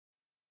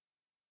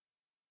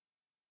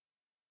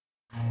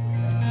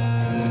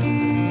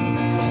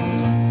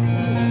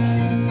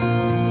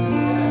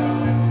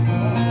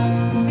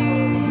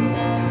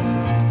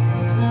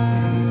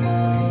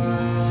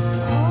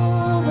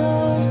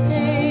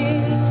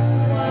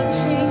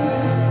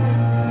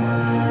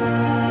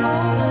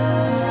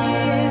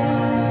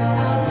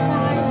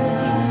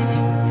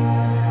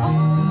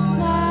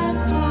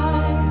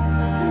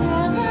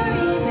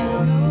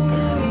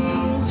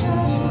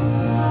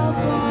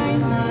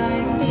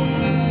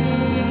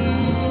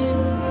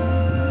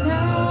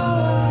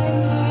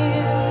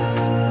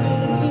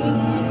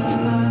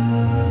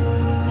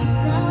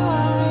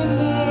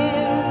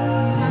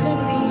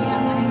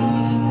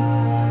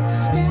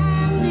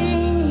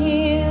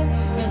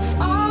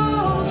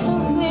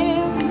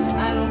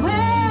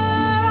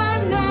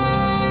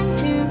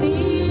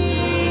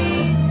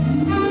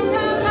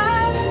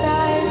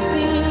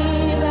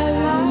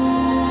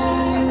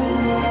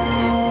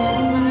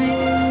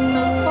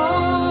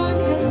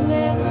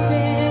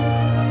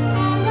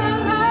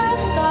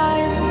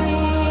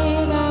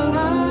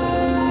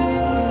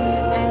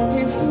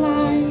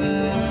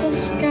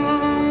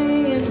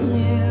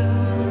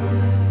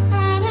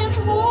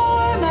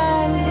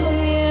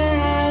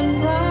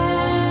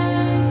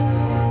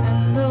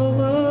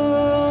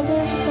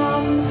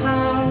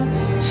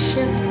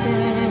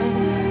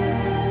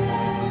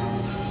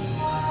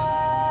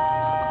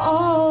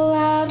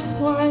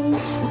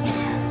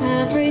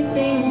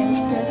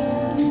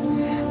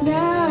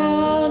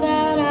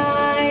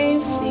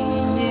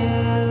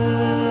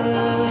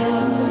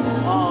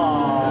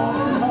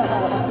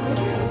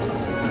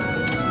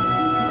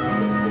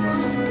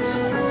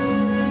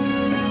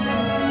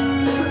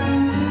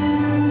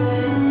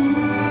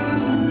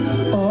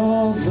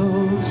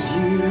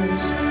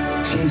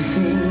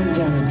chasing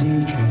down a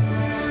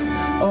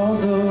daydream. All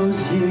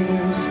those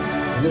years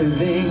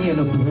living in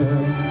a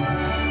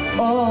blur.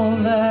 All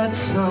that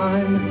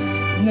time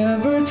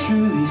never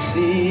truly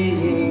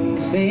seeing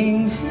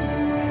things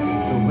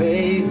the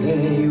way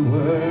they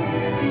were.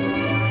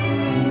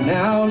 And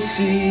now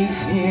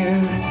she's here,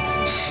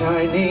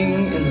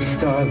 shining in the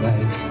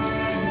starlight.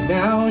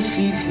 Now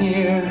she's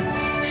here,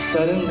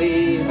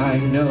 suddenly I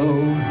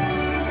know.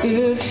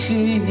 If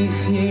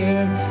she's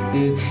here,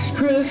 it's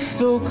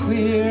crystal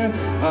clear.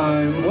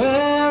 I'm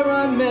where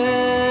I'm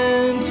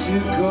meant to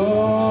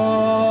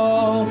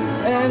go.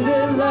 And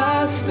at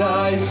last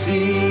I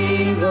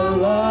see the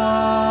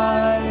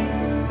light.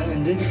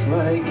 And it's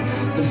like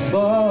the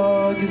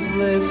fog is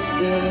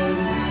lifted.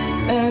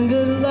 And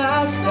at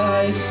last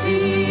I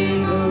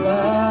see the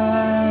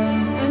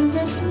light. And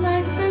it's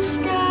like the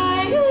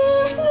sky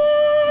is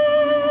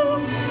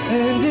blue.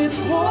 And it's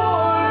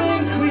warm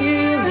and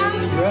clear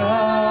and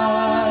bright.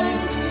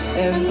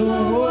 And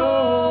the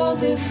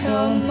world is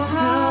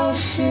somehow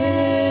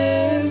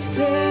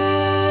shifted.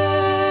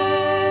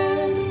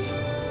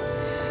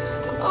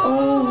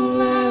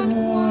 All at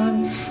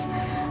once,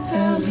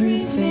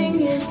 everything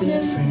is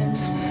different.